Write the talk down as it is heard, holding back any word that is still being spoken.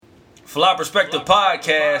Fly Perspective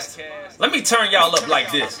Podcast. Let me turn y'all up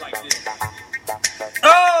like this.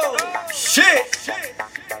 Oh, shit.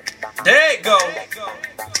 There it go.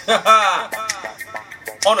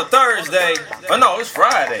 On a Thursday. Oh, no, it's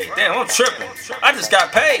Friday. Damn, I'm tripping. I just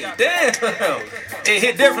got paid. Damn. It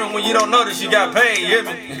hit different when you don't notice you got paid. You hear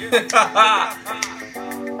me?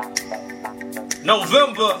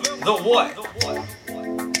 November the what?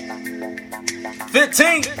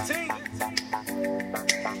 15th.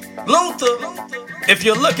 Luther, if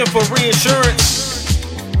you're looking for reassurance,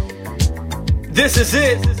 this is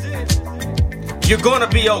it. You're gonna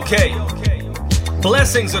be okay.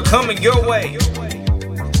 Blessings are coming your way.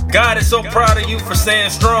 God is so proud of you for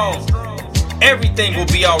staying strong. Everything will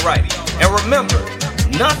be alright. And remember,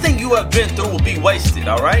 nothing you have been through will be wasted,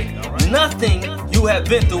 alright? Nothing you have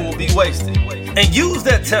been through will be wasted. And use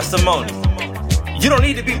that testimony. You don't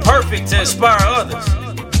need to be perfect to inspire others.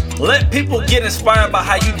 Let people get inspired by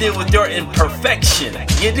how you did with your imperfection.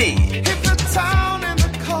 You did. Hit the town in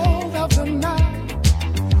the cold of the night,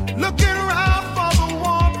 looking around for the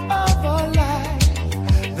warmth of a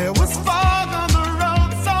light. There was fog on the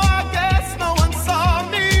road, so I guess no one saw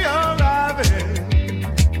me arriving.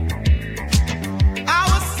 I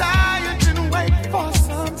was tired, didn't wait for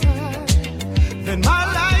some time. Then my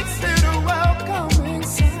lights hit a welcoming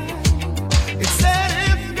sign. It said,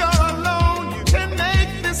 if you're alone, you can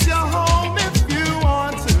make this your home if you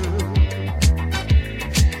want to.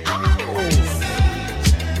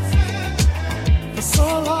 For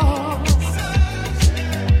so long,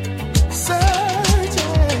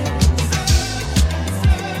 searching,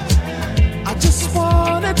 I just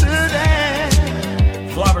wanted to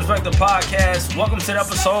dance. Fly Perspective Podcast. Welcome to the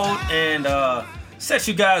episode, and set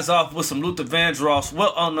you guys off with some Luther Vandross.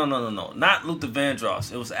 Well, oh no, not Luther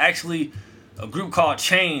Vandross. It was actually a group called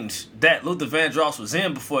Change that Luther Vandross was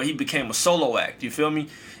in before he became a solo act. You feel me?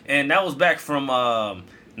 And that was back from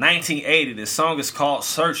 1980. This song is called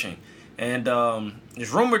Searching, and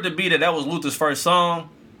it's rumored to be that was Luther's first song.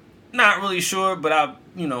 Not really sure, but I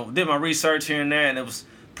did my research here and there, and it was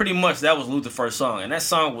pretty much that was Luther's first song. And that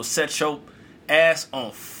song will set your ass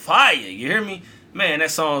on fire. You hear me? Man,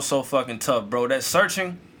 that song is so fucking tough, bro. That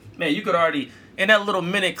Searching, man, you could already, in that little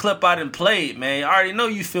minute clip I done played, man, I already know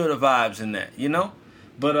you feel the vibes in that, you know?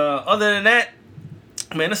 But other than that,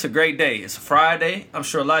 man, it's a great day. It's a Friday. I'm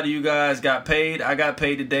sure a lot of you guys got paid. I got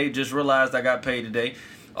paid today. Just realized I got paid today.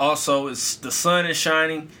 Also, the sun is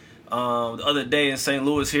shining. The other day in St.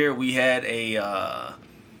 Louis here, we had a,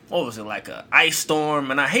 like a ice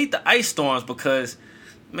storm. And I hate the ice storms because,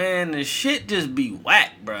 man, the shit just be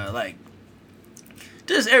whack, bro. Like,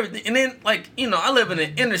 just everything. And then, I live in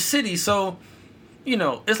an inner city, so,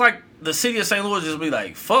 it's like the city of St. Louis just be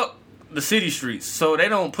like, fuck the city streets. So they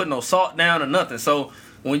don't put no salt down or nothing. So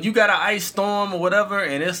when you got an ice storm or whatever,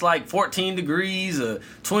 and it's like 14 degrees or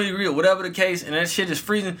 20 degrees or whatever the case, and that shit is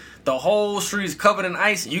freezing, the whole street is covered in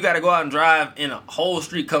ice, and you got to go out and drive in a whole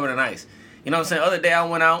street covered in ice. You know what I'm saying? The other day I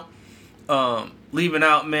went out, leaving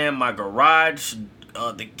out, man, my garage,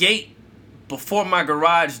 the gate before my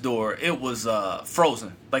garage door, it was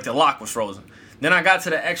frozen. Like the lock was frozen. Then I got to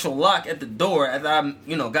the actual lock at the door. After I,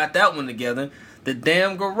 got that one together, the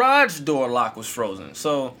damn garage door lock was frozen.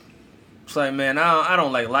 So it's like, man, I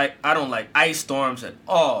don't like ice storms at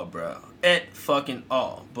all, bro. At fucking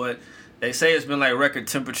all. But they say it's been like record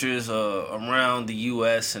temperatures around the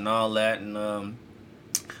U.S. and all that, and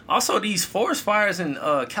also these forest fires in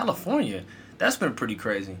California. That's been pretty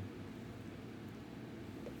crazy.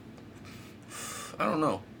 I don't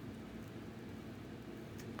know.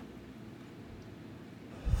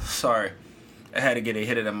 Sorry, I had to get a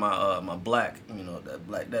hit of my black,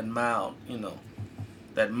 that mild, it'll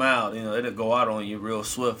go out on you real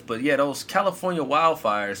swift. But yeah, those California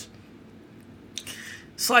wildfires,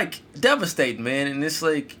 it's like devastating, man. And it's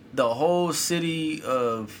like the whole city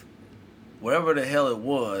of wherever the hell it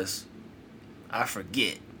was, I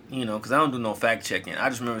forget, because I don't do no fact checking. I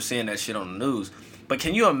just remember seeing that shit on the news. But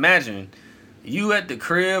can you imagine? You at the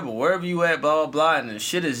crib or wherever you at, blah, blah, blah, and the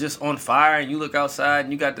shit is just on fire and you look outside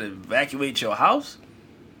and you got to evacuate your house?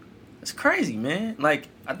 It's crazy, man. Like,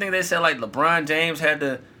 I think they said, like, LeBron James had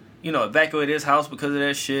to, evacuate his house because of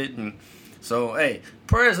that shit. And so, hey,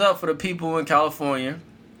 prayers up for the people in California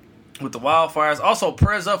with the wildfires. Also,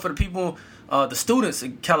 prayers up for the people, the students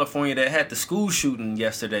in California that had the school shooting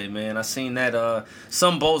yesterday, man. I seen that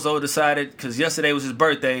some bozo decided, because yesterday was his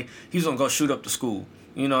birthday, he was going to go shoot up the school.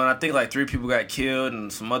 And I think like 3 people got killed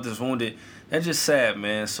and some others wounded. That's just sad,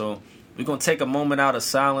 man. So we're going to take a moment out of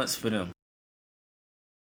silence for them.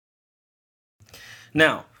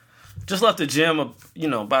 Now, just left the gym,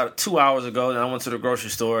 about 2 hours ago. And I went to the grocery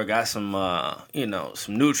store, got some,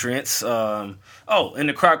 some nutrients. In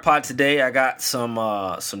the crock pot today, I got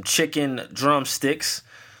some chicken drumsticks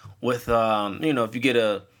with, if you get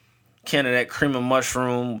a can of that cream of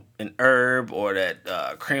mushroom and herb or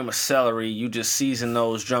that cream of celery, you just season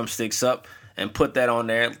those drumsticks up and put that on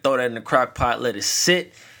there. Throw that in the crock pot, let it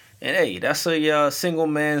sit. And hey, that's a single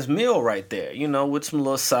man's meal right there, with some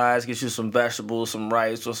little sides. Get you some vegetables, some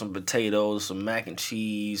rice, or some potatoes, some mac and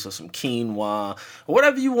cheese, or some quinoa, or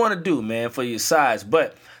whatever you want to do, man, for your sides.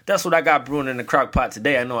 But that's what I got brewing in the crock pot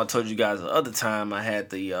today. I know I told you guys the other time I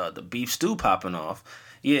had the beef stew popping off.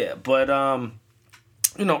 Yeah, but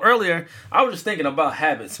earlier I was just thinking about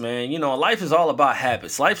habits, man. Life is all about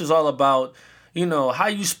habits. Life is all about how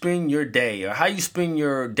you spend your day or how you spend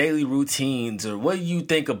your daily routines or what you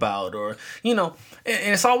think about or, and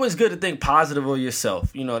it's always good to think positive of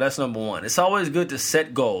yourself. That's number one. It's always good to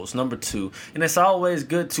set goals, number two. And it's always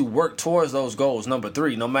good to work towards those goals, number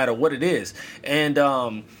three, no matter what it is. And,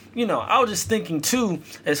 I was just thinking too,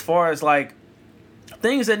 as far as like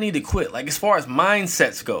things that need to quit, like as far as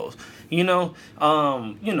mindsets goes, you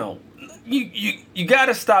got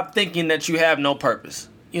to stop thinking that you have no purpose.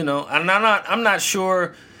 And I'm not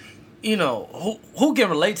sure, who can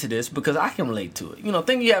relate to this because I can relate to it.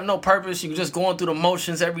 Thinking you have no purpose, you're just going through the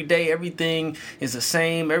motions every day. Everything is the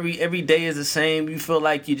same. Every day is the same. You feel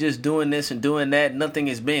like you're just doing this and doing that. Nothing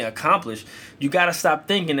is being accomplished. You got to stop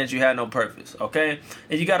thinking that you have no purpose, okay?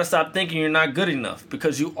 And you got to stop thinking you're not good enough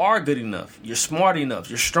because you are good enough. You're smart enough.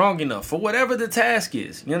 You're strong enough for whatever the task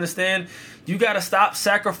is. You understand? You got to stop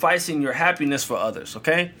sacrificing your happiness for others,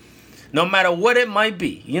 okay? No matter what it might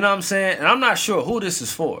be, you know what I'm saying? And I'm not sure who this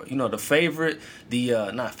is for. The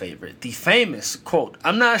famous quote.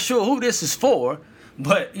 I'm not sure who this is for,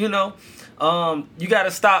 but, you got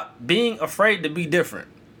to stop being afraid to be different.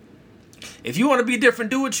 If you want to be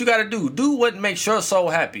different, do what you got to do. Do what makes your soul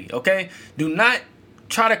happy, okay? Do not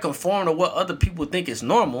try to conform to what other people think is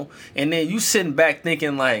normal, and then you sitting back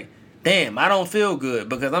thinking like, damn, I don't feel good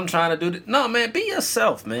because I'm trying to do this. No, man, be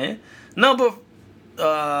yourself, man.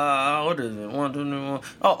 What is it? 1, 2, 3, 1.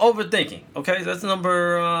 Oh, overthinking. Okay, that's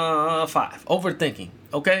number 5. Overthinking.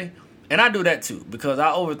 Okay, and I do that too because I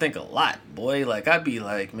overthink a lot, boy. Like I be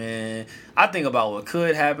like, man, I think about what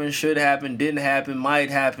could happen, should happen, didn't happen, might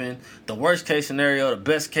happen, the worst case scenario, the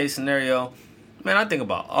best case scenario. Man, I think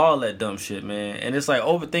about all that dumb shit, man. And it's like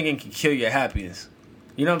overthinking can kill your happiness.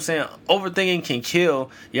 You know what I'm saying? Overthinking can kill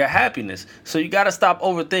your happiness. So you got to stop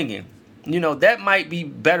overthinking. That might be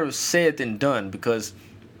better said than done because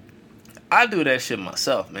I do that shit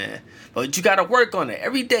myself, man. But you got to work on it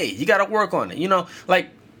every day. You got to work on it.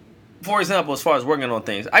 Like, for example, as far as working on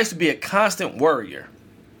things, I used to be a constant worrier,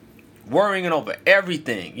 worrying over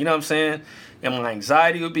everything. You know what I'm saying? And my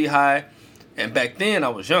anxiety would be high. And back then I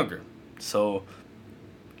was younger. So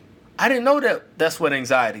I didn't know that that's what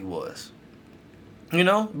anxiety was.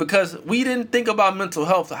 Because we didn't think about mental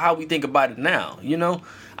health how we think about it now.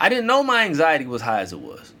 I didn't know my anxiety was high as it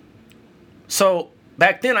was. So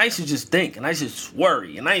back then I used to just think and I used to just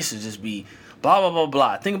worry and I used to just be blah, blah, blah,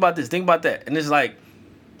 blah. Think about this, think about that. And it's like,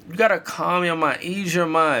 you got to calm your mind, ease your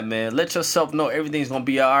mind, man. Let yourself know everything's going to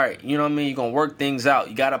be all right. You know what I mean? You're going to work things out.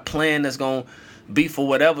 You got a plan that's going to be for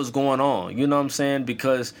whatever's going on. You know what I'm saying?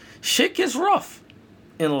 Because shit gets rough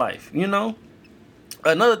in life,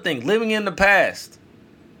 Another thing, living in the past.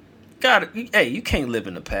 You can't live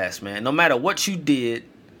in the past, man. No matter what you did,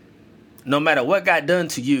 no matter what got done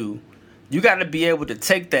to you, you got to be able to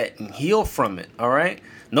take that and heal from it, all right?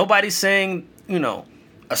 Nobody's saying,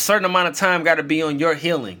 a certain amount of time got to be on your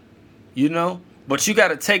healing, But you got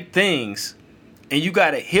to take things and you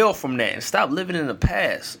got to heal from that and stop living in the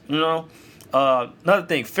past, Another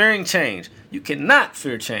thing, fearing change. You cannot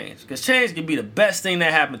fear change because change can be the best thing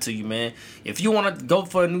that happened to you, man. If you want to go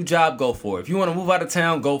for a new job, go for it. If you want to move out of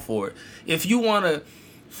town, go for it. If you want to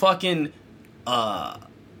fucking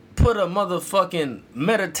put a motherfucking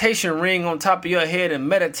meditation ring on top of your head and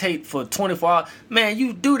meditate for 24 hours, man,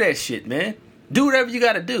 you do that shit, man. Do whatever you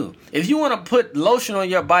got to do. If you want to put lotion on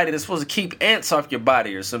your body that's supposed to keep ants off your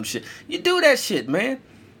body or some shit, you do that shit, man.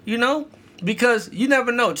 Because you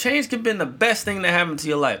never know. Change can be the best thing that happened to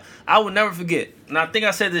your life. I will never forget, and I think I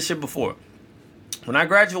said this shit before. When I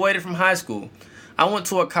graduated from high school, I went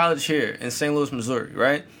to a college here in St. Louis, Missouri,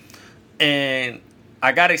 right? And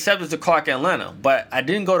I got accepted to Clark Atlanta, but I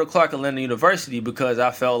didn't go to Clark Atlanta University because I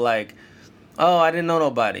felt like, I didn't know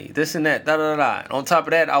nobody, this and that, da-da-da-da. On top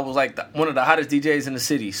of that, I was like one of the hottest DJs in the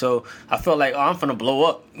city, so I felt like, I'm finna blow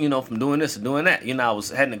up, from doing this and doing that.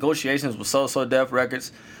 I had negotiations with So Def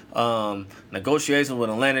Records, negotiations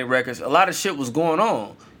with Atlantic Records. A lot of shit was going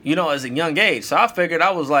on, as a young age. So I figured,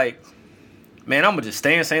 I was like, man, I'm going to just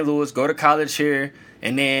stay in St. Louis, go to college here,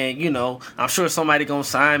 and then, I'm sure somebody going to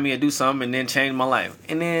sign me or do something and then change my life.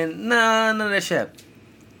 And then, none of that shit happened.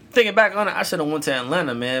 Thinking back on it, I should have went to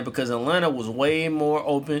Atlanta, man, because Atlanta was way more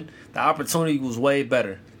open. The opportunity was way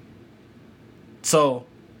better. So,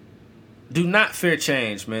 do not fear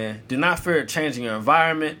change, man. Do not fear changing your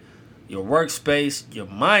environment, your workspace, your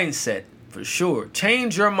mindset, for sure.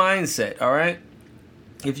 Change your mindset, all right?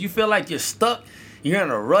 If you feel like you're stuck, you're in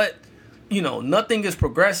a rut, nothing is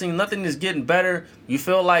progressing, nothing is getting better, you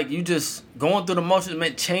feel like you just going through the motions,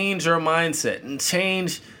 man, change your mindset and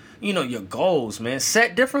change, your goals, man.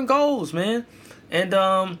 Set different goals, man.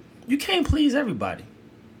 And you can't please everybody.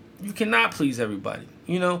 You cannot please everybody,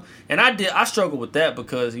 And I struggle with that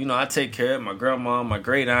because, I take care of my grandma, my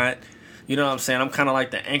great aunt. You know what I'm saying? I'm kind of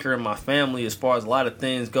like the anchor in my family as far as a lot of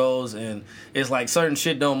things goes. And it's like certain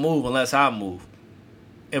shit don't move unless I move.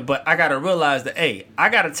 But I got to realize that, hey, I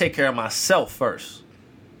got to take care of myself first.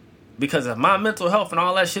 Because if my mental health and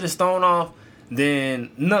all that shit is thrown off,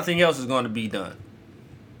 then nothing else is going to be done.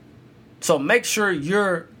 So make sure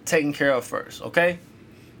you're taken care of first, okay?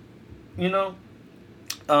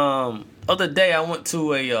 Other day I went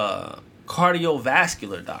to a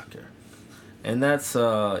cardiovascular doctor. And that's,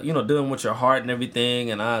 dealing with your heart and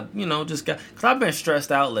everything. And I, just got, because I've been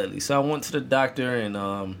stressed out lately. So I went to the doctor and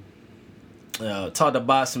talked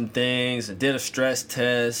about some things and did a stress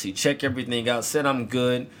test. He checked everything out, said I'm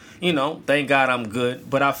good. Thank God I'm good.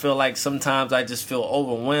 But I feel like sometimes I just feel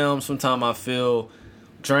overwhelmed. Sometimes I feel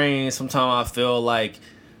drained. Sometimes I feel like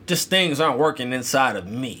just things aren't working inside of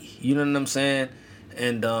me. You know what I'm saying?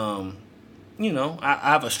 And, I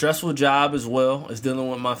have a stressful job as well as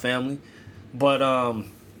dealing with my family. But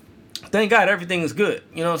thank God everything is good.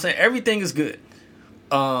 You know what I'm saying? Everything is good.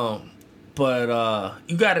 But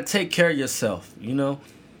you got to take care of yourself,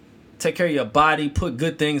 Take care of your body. Put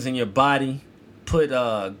good things in your body. Put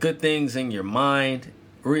good things in your mind.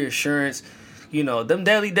 Reassurance. Them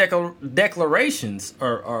daily declarations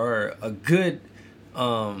are a good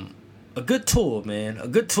tool, man. A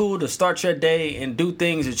good tool to start your day and do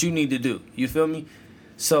things that you need to do. You feel me?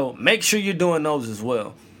 So make sure you're doing those as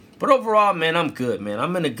well. But overall, man, I'm good, man.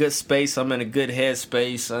 I'm in a good space. I'm in a good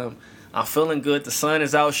headspace. I'm feeling good. The sun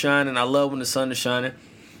is out shining. I love when the sun is shining.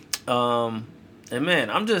 And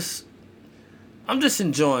man, I'm just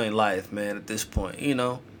enjoying life, man, at this point,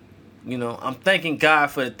 I'm thanking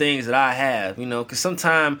God for the things that I have, because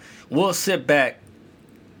sometimes we'll sit back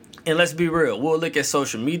and let's be real. We'll look at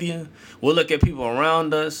social media. We'll look at people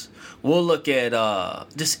around us. We'll look at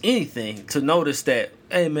just anything to notice that,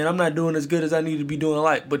 hey, man, I'm not doing as good as I need to be doing in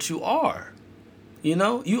life. But you are.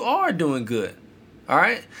 You are doing good. All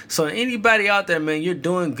right? So anybody out there, man, you're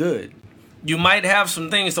doing good. You might have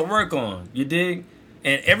some things to work on. You dig?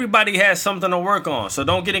 And everybody has something to work on. So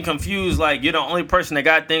don't get confused like you're the only person that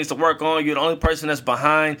got things to work on. You're the only person that's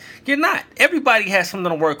behind. You're not. Everybody has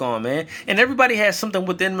something to work on, man. And everybody has something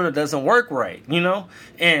within them that doesn't work right,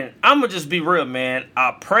 And I'm going to just be real, man.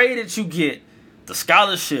 I pray that you get the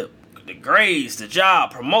scholarship, the grades, the job,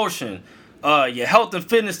 promotion, your health and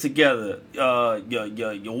fitness together,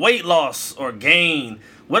 your weight loss or gain,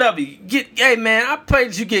 whatever. Hey, man, I pray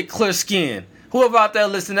that you get clear skin. Whoever out there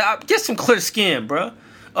listening, get some clear skin, bro.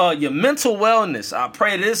 Your mental wellness, I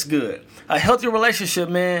pray that it's good. A healthy relationship,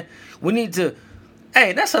 man. We need to...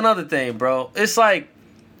 Hey, that's another thing, bro. It's like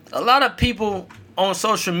a lot of people on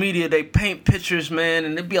social media, they paint pictures, man,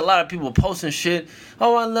 and there be a lot of people posting shit.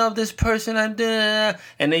 Oh, I love this person. And then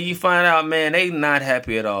you find out, man, they not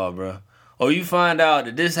happy at all, bro. Or you find out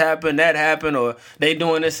that this happened, that happened, or they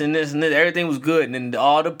doing this and this and this. Everything was good, and then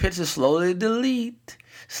all the pictures slowly delete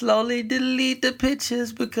the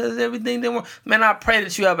pictures because everything didn't work. Man, I pray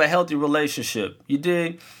that you have a healthy relationship. You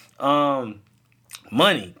dig?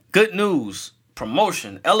 Money, good news,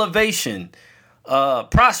 promotion, elevation,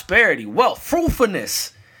 prosperity, wealth,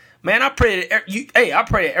 fruitfulness. Man, I pray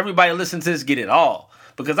that everybody listening to this get it all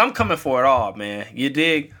because I'm coming for it all, man. You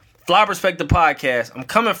dig? Fly Perspective Podcast. I'm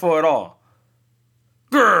coming for it all.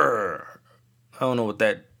 Grrr. I don't know what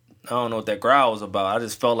that growl was about. I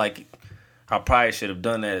just felt like I probably should have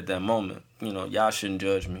done that at that moment. Y'all shouldn't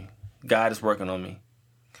judge me. God is working on me.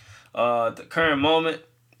 The current moment,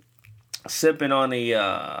 sipping on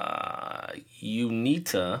a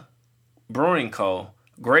Unita Brewing Co.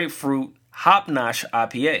 Grapefruit Hop Nosh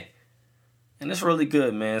IPA. And it's really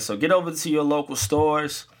good, man. So get over to your local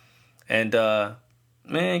stores and,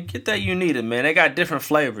 man, get that Unita, man. They got different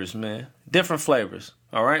flavors, man. Different flavors.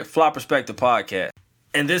 All right? Fly Perspective Podcast.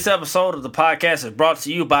 And this episode of the podcast is brought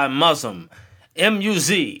to you by Muzm,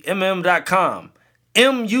 MUZMM.com,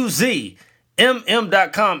 MUZMM.com.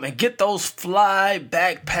 tfpfeedback.com and get those fly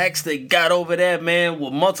backpacks they got over there, man,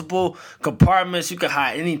 with multiple compartments. You can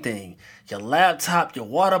hide anything. Your laptop, your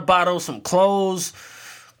water bottle, some clothes,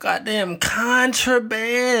 goddamn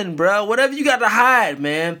contraband, bro. Whatever you got to hide,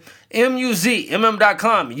 man.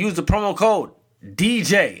 MUZMM.com. Use the promo code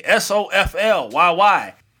DJ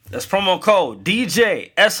SOFLYY. That's promo code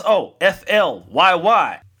DJ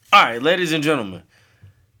SOFLYY. All right, ladies and gentlemen.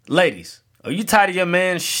 Ladies, are you tired of your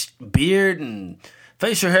man's beard and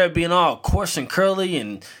facial hair being all coarse and curly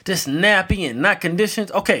and just nappy and not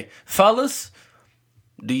conditioned? Okay, fellas,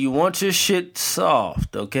 do you want your shit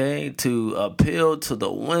soft, okay? To appeal to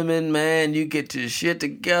the women, man, you get your shit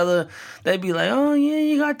together. They be like, oh, yeah,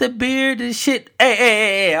 you got the beard and shit.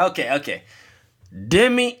 Hey, okay.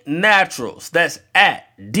 Demi Naturals. That's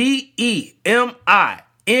at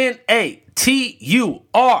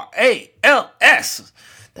DEMINATURALS.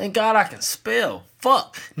 Thank God I can spell.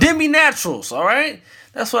 Fuck. Demi Naturals, all right?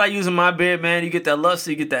 That's what I use in my beard, man. You get that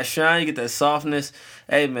luster, you get that shine, you get that softness.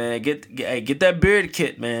 Hey, man, get that beard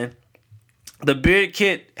kit, man. The beard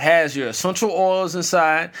kit has your essential oils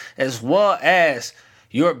inside as well as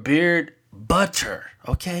your beard butter,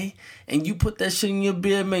 okay? And you put that shit in your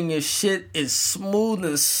beard, man, your shit is smooth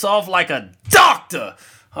and soft like a doctor,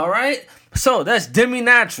 all right? So that's Demi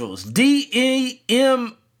Naturals,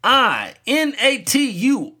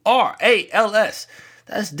 DEMINATURALS.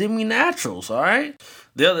 That's Demi Naturals, all right?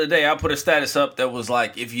 The other day, I put a status up that was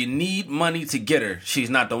like, if you need money to get her, she's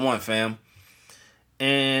not the one, fam.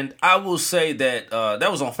 And I will say that,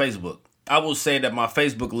 that was on Facebook. I will say that my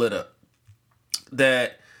Facebook lit up.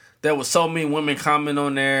 That there was so many women comment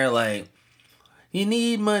on there like, you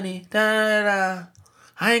need money, da-da-da.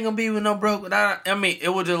 I ain't gonna be with no broke, da-da. I mean, it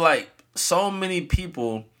was just like, so many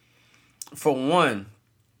people, for one,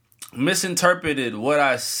 misinterpreted what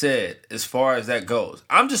I said as far as that goes.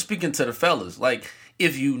 I'm just speaking to the fellas. Like,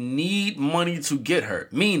 if you need money to get her,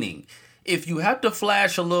 meaning if you have to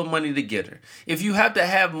flash a little money to get her, if you have to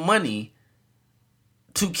have money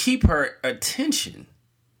to keep her attention,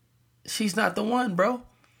 she's not the one, bro.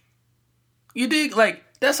 You dig? Like,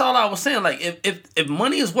 that's all I was saying. Like, if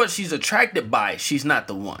money is what she's attracted by, she's not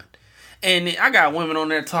the one. And I got women on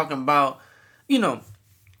there talking about, you know,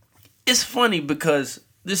 it's funny because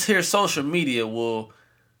this here social media will,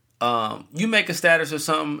 you make a status or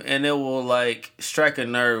something and it will like strike a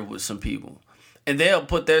nerve with some people. And they'll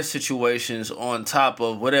put their situations on top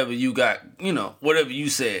of whatever you got, you know, whatever you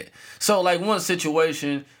said. So like one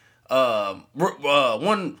situation,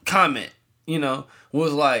 one comment, you know,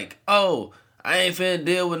 was like, oh, I ain't finna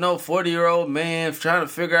deal with no 40-year-old man trying to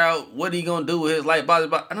figure out what he gonna do with his life. Blah, blah,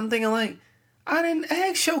 blah. And I'm thinking like, I didn't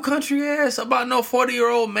ask your country ass about no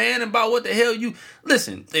 40-year-old man about what the hell you...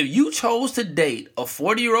 Listen, if you chose to date a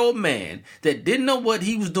 40-year-old man that didn't know what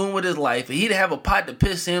he was doing with his life and he'd have a pot to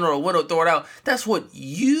piss in or a window to throw it out, that's what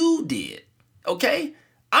you did, okay?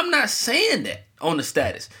 I'm not saying that on the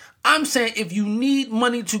status. I'm saying if you need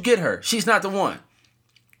money to get her, she's not the one.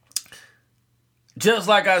 Just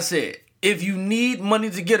like I said, if you need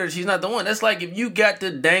money to get her, she's not the one. That's like if you got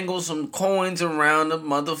to dangle some coins around the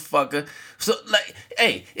motherfucker. So, like,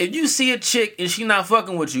 hey, if you see a chick and she not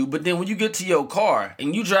fucking with you, but then when you get to your car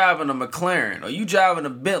and you driving a McLaren or you driving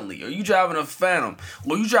a Bentley or you driving a Phantom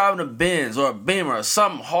or you driving a Benz or a Beamer or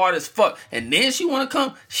something hard as fuck, and then she want to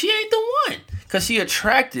come, she ain't the one. Because she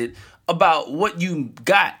attracted about what you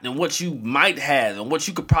got and what you might have and what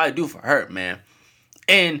you could probably do for her, man.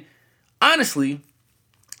 And honestly,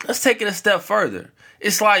 let's take it a step further.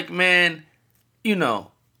 It's like, man, you know,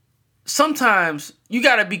 sometimes you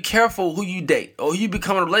got to be careful who you date or who you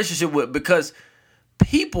become in a relationship with because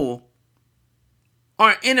people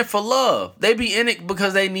aren't in it for love. They be in it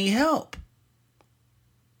because they need help.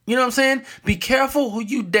 You know what I'm saying? Be careful who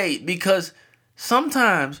you date because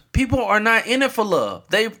sometimes people are not in it for love.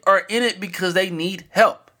 They are in it because they need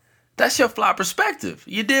help. That's your fly perspective.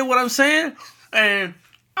 You did what I'm saying? And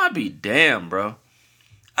I'd be damn, bro.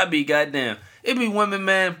 I be goddamn. It be women,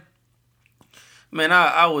 man. Man,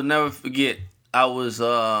 I would never forget. I was,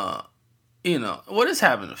 you know, well, this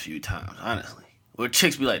happened a few times, honestly. Where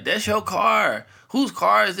chicks be like, that's your car. Whose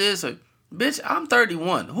car is this? Or, bitch, I'm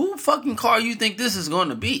 31. Who fucking car you think this is going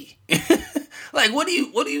to be? Like, what are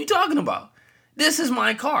you talking about? This is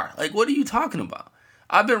my car. Like, what are you talking about?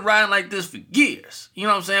 I've been riding like this for years. You know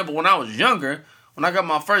what I'm saying? But when I was younger, when I got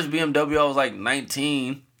my first BMW, I was like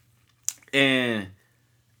 19. And,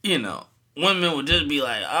 you know, women would just be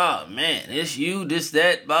like, oh, man, it's you, this,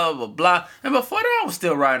 that, blah, blah, blah. And before that, I was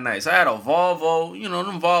still riding nice. I had a Volvo. You know,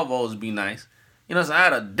 them Volvos be nice. You know, so I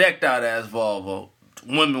had a decked out ass Volvo.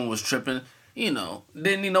 Women was tripping. You know,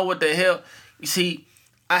 didn't even know what the hell. You see,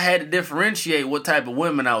 I had to differentiate what type of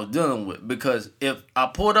women I was dealing with, because if I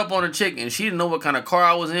pulled up on a chick and she didn't know what kind of car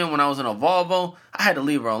I was in when I was in a Volvo, I had to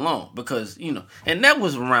leave her alone, because, you know, and that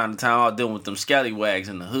was around the time I was dealing with them scallywags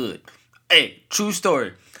in the hood. Hey, true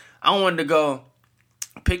story. I wanted to go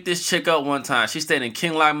pick this chick up one time. She stayed in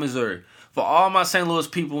Kinloch, Missouri. For all my St. Louis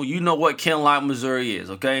people, you know what Kinloch, Missouri is,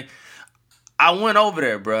 okay? I went over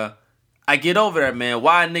there, bruh. I get over there, man.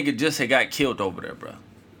 Why a nigga just had got killed over there, bruh?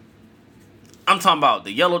 I'm talking about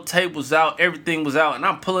the yellow tape was out, everything was out, and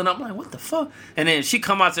I'm pulling up, I'm like, what the fuck? And then she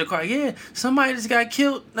come out to the car, yeah, somebody just got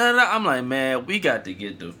killed. Nah, nah. I'm like, man, we got to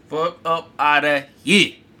get the fuck up out of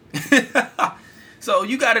here. So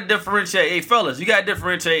you got to differentiate. Hey, fellas, you got to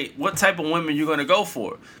differentiate what type of women you're going to go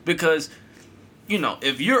for. Because, you know,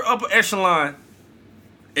 if you're upper echelon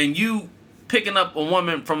and you picking up a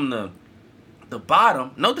woman from the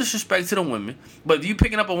bottom, no disrespect to the women, but if you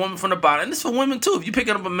picking up a woman from the bottom, and this for women too, if you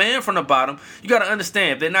picking up a man from the bottom, you got to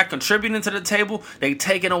understand, if they're not contributing to the table, they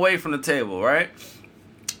taking away from the table, right?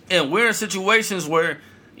 And we're in situations where,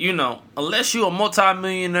 you know, unless you're a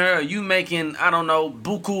multi-millionaire or you making, I don't know,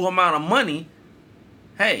 buku amount of money,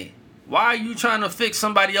 hey, why are you trying to fix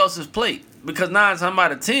somebody else's plate? Because 9 times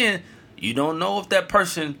out of 10, you don't know if that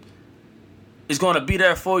person is going to be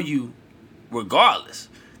there for you regardless.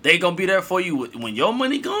 They gonna be there for you when your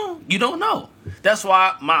money gone. You don't know. That's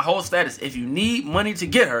why my whole status, if you need money to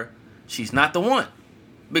get her, she's not the one.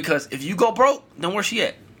 Because if you go broke, then where's she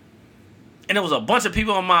at? And there was a bunch of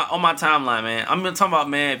people on my timeline, man. I'm talking about,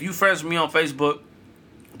 man, if you friends with me on Facebook,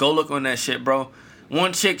 go look on that shit, bro.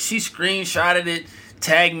 One chick, she screenshotted it,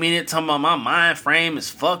 tagged me in it, talking about my mind frame is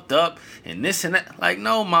fucked up and this and that. Like,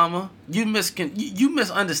 no, mama, you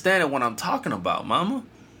misunderstanding what I'm talking about, mama.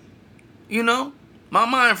 You know? My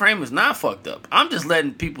mind frame is not fucked up. I'm just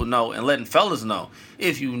letting people know and letting fellas know.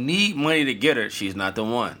 If you need money to get her, she's not the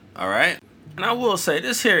one. All right? And I will say,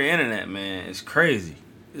 this here internet, man, is crazy.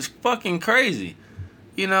 It's fucking crazy.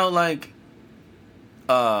 You know, like,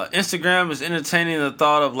 Instagram is entertaining the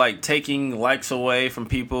thought of, like, taking likes away from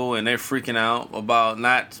people, and they're freaking out about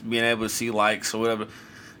not being able to see likes or whatever.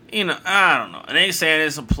 You know, I don't know. And they saying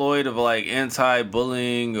it's a ploy of, like,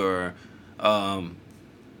 anti-bullying or,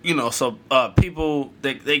 you know, so people,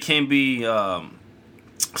 they can be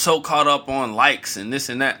so caught up on likes and this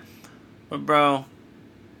and that. But, bro,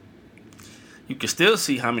 you can still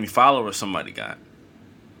see how many followers somebody got.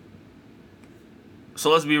 So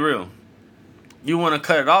let's be real. You want to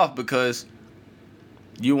cut it off because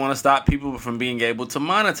you want to stop people from being able to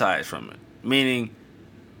monetize from it. Meaning,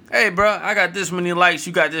 hey, bro, I got this many likes.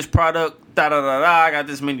 You got this product, da-da-da-da. I got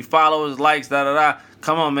this many followers, likes, da-da-da.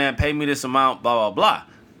 Come on, man, pay me this amount, blah, blah, blah.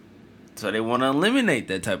 So they want to eliminate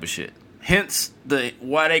that type of shit. Hence,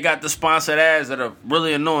 why they got the sponsored ads that are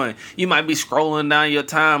really annoying. You might be scrolling down your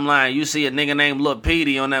timeline. You see a nigga named Lil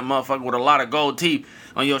Petey on that motherfucker with a lot of gold teeth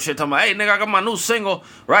on your shit talking about, hey, nigga, I got my new single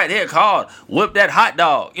right here called Whip That Hot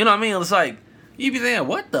Dog. You know what I mean? It's like, you be saying,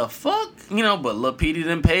 what the fuck? You know, but Lil Petey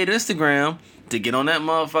done paid Instagram to get on that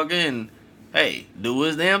motherfucker and, hey, do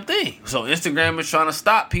his damn thing. So Instagram is trying to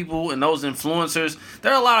stop people and those influencers.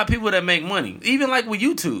 There are a lot of people that make money. Even like with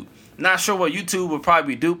YouTube. Not sure what YouTube would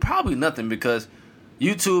probably do. Probably nothing, because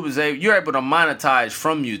YouTube is you're able to monetize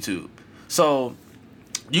from YouTube. So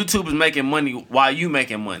YouTube is making money while you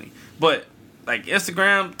making money. But like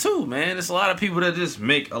Instagram too, man. There's a lot of people that just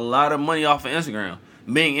make a lot of money off of Instagram,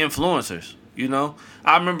 being influencers. You know,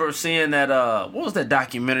 I remember seeing that. What was that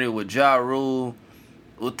documentary with Ja Rule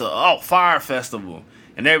with the Fire Festival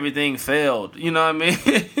and everything failed? You know what I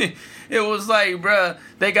mean? It was like, bruh,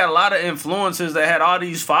 they got a lot of influencers that had all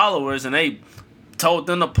these followers, and they told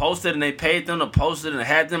them to post it, and they paid them to post it, and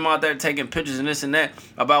had them out there taking pictures and this and that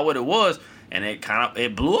about what it was, and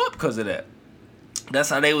it blew up because of that. That's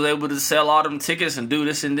how they was able to sell all them tickets and do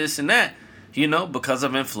this and this and that, you know, because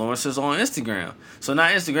of influencers on Instagram. So now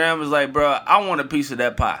Instagram is like, bruh, I want a piece of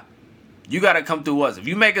that pie. You got to come through us. If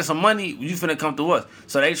you making some money, you finna come through us.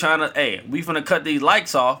 So they trying to, hey, we finna cut these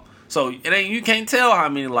likes off. So you can't tell how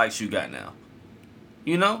many likes you got now.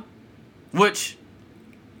 You know? Which,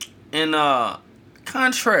 in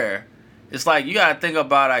contraire, it's like you gotta think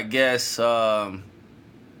about, I guess, younger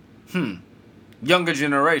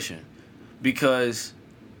generation. Because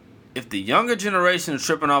if the younger generation is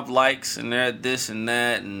tripping off likes and they're this and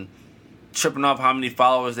that and tripping off how many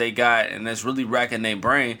followers they got and that's really racking their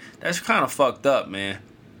brain, that's kind of fucked up, man.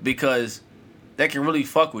 Because that can really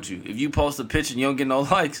fuck with you. If you post a picture and you don't get no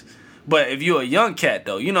likes. But if you're a young cat,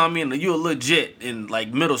 though, you know what I mean? You're legit in,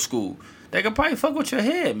 like, middle school. They could probably fuck with your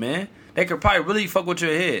head, man. They could probably really fuck with your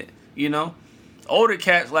head, you know? Older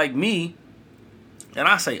cats like me, and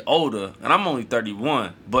I say older, and I'm only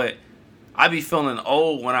 31, but I be feeling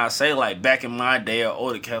old when I say, like, back in my day, or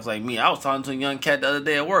older cats like me. I was talking to a young cat the other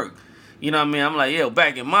day at work. You know what I mean? I'm like, yo,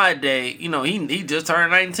 back in my day, you know, he just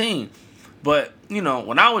turned 19. But, you know,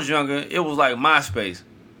 when I was younger, it was like MySpace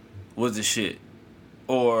was the shit.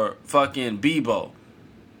 Or fucking Bebo.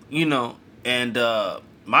 You know, and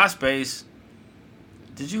MySpace,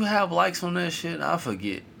 did you have likes on that shit? I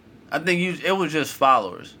forget. I think it was just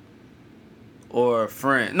followers. Or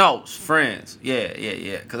friends. No, friends. Yeah.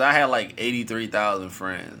 Because I had like 83,000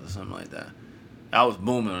 friends or something like that. I was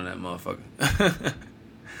booming on that motherfucker.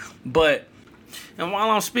 But, and while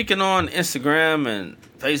I'm speaking on Instagram and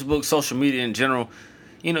Facebook, social media in general,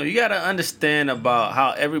 you know, you got to understand about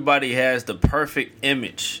how everybody has the perfect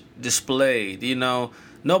image displayed. You know,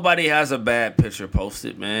 nobody has a bad picture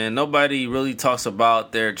posted, man. Nobody really talks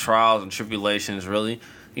about their trials and tribulations, really.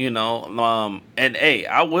 You know, and hey,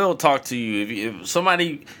 I will talk to you if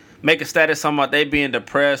somebody make a status talking about they being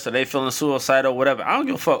depressed or they feeling suicidal or whatever. I don't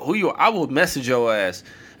give a fuck who you are. I will message your ass,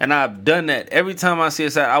 and I've done that every time I see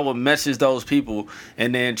a stat. I will message those people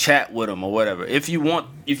and then chat with them or whatever. If you want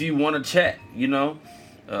to chat, you know.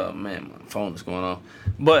 Man, my phone is going on,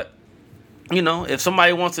 but you know, if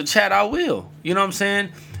somebody wants to chat, I will. You know what I'm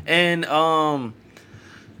saying? And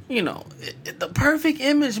you know, the perfect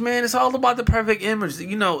image, man. It's all about the perfect image.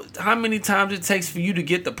 You know, how many times it takes for you to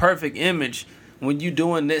get the perfect image when you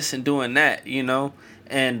doing this and doing that, you know?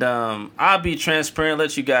 And I'll be transparent,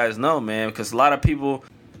 let you guys know, man, because a lot of people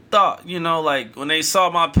thought, you know, like when they saw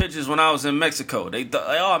my pictures when I was in Mexico, they thought,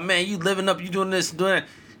 like, oh, man, you living up, you doing this, doing that.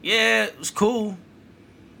 Yeah, it was cool.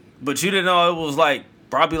 But you didn't know it was like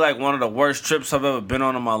probably like one of the worst trips I've ever been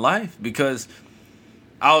on in my life, because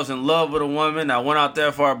I was in love with a woman. I went out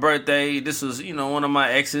there for her birthday. This was, you know, one of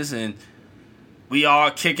my exes, and we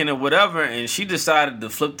all kicking it, whatever. And she decided to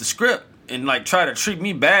flip the script and like try to treat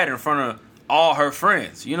me bad in front of all her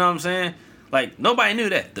friends. You know what I'm saying? Like, nobody knew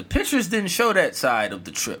that. The pictures didn't show that side of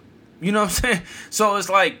the trip. You know what I'm saying? So it's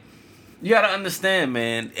like, you gotta understand,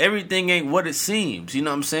 man. Everything ain't what it seems. You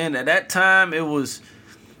know what I'm saying? At that time, it was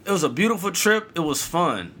a beautiful trip. It was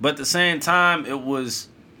fun, but at the same time, it was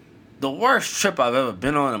the worst trip I've ever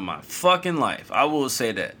been on in my fucking life. I will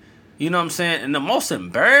say that. You know what I'm saying? And the most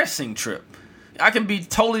embarrassing trip. I can be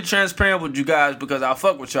totally transparent with you guys because I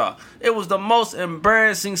fuck with y'all. It was the most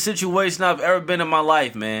embarrassing situation I've ever been in my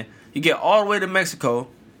life, man. You get all the way to Mexico,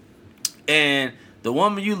 and the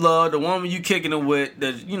woman you love, the woman you kicking it with,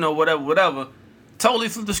 the, you know, whatever, totally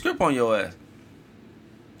flipped the script on your ass.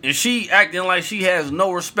 And she acting like she has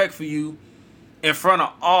no respect for you in front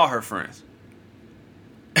of all her friends.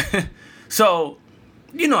 So,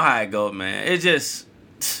 you know how it go, man. It just,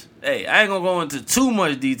 hey, I ain't gonna go into too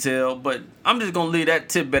much detail, but I'm just gonna leave that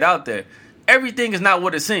tidbit out there. Everything is not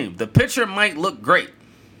what it seems. The picture might look great,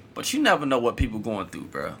 but you never know what people going through,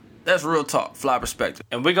 bro. That's real talk, fly perspective.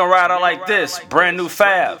 And we gonna ride out like this. Brand new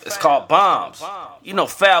Fab. It's called Bombs. You know,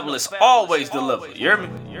 Fabulous always deliver. You hear me?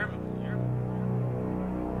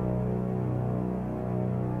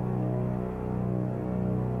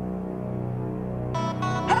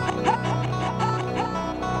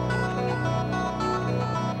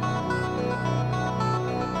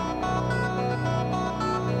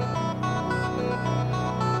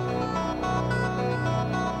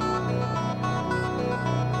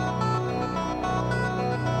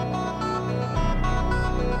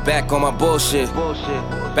 Back on my bullshit.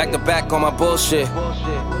 Back to back on my bullshit.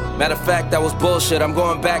 Matter of fact, that was bullshit. I'm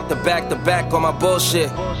going back to back on my bullshit.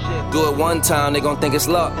 Do it one time, they gon' think it's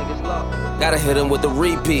luck. Gotta hit them with the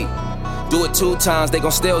repeat. Do it 2 times, they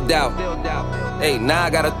gon' still doubt. Hey, now I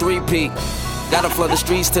got a 3-peat. Gotta flood the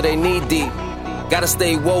streets till they knee deep. Gotta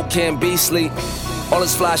stay woke, can't be sleep. All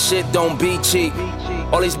this fly shit don't be cheap.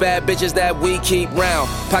 All these bad bitches that we keep round.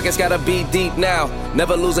 Pockets gotta be deep now.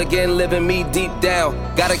 Never lose again, living me deep down.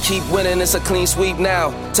 Gotta keep winning, it's a clean sweep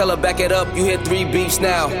now. Tell her back it up, you hit 3 beefs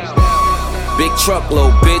now. Big truck,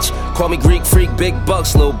 little bitch. Call me Greek freak, big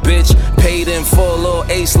bucks, little bitch. Paid in full, little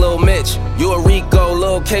Ace, little Mitch. You a Rico,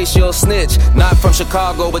 little case, you'll snitch. Not from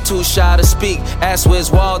Chicago, but too shy to speak. Ask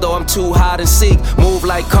where's Waldo, I'm too high to seek. Move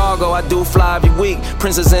like cargo, I do fly every week.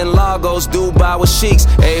 Princess in Lagos, Dubai with sheiks.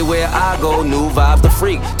 Everywhere I go, new vibes the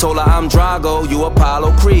freak. Told her I'm Drago, you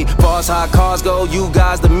Apollo Creed. Far as high cars go, you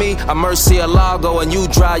guys to me. I'm Murcielago and you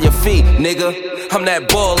dry your feet, nigga. I'm that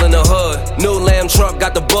bull in the hood. New lamb truck,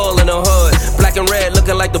 got the bull in the hood. Black and red,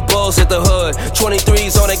 looking like the Bulls hit the hood.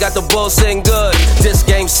 23s on it, got the Bulls sitting good. This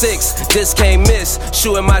game 6, this can't miss.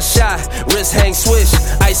 Shooting my shot, wrist hang swish.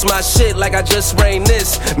 Ice my shit like I just sprained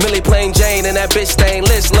this. Millie plain Jane and that bitch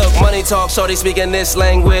stainless. Look, money talk, shorty speaking this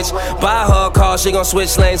language. Buy her a car, she gon'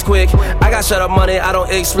 switch lanes quick. I got shut up money, I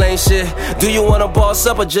don't explain shit. Do you wanna boss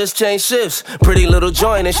up or just change shifts? Pretty little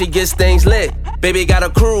joint and she gets things lit. Baby got a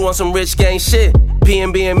crew on some rich gang shit.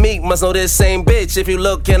 P&B and Meek must know this same bitch. If you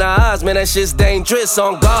look in her eyes, man, that shit's dangerous.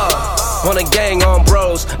 On guard, on a gang, on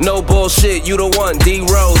bros. No bullshit, you the one,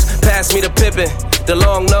 D-Rose. Pass me the Pippin, the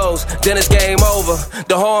long nose. Then it's game over,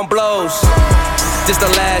 the horn blows. This the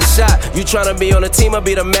last shot. You tryna be on the team or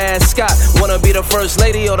be the mascot? Wanna be the first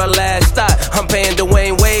lady or the last thought? I'm paying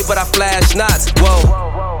Dwayne Wade, but I flash knots.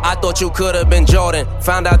 Whoa. I thought you could've been Jordan.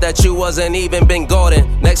 Found out that you wasn't even Ben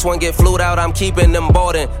Gordon. Next one get flued out, I'm keeping them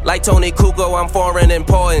boarding. Like Tony Kukoc, I'm foreign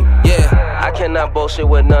important. Yeah, I cannot bullshit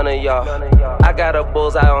with none of y'all. I got a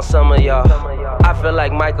bullseye on some of y'all. I feel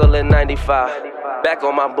like Michael in 95. Back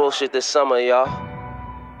on my bullshit this summer, y'all.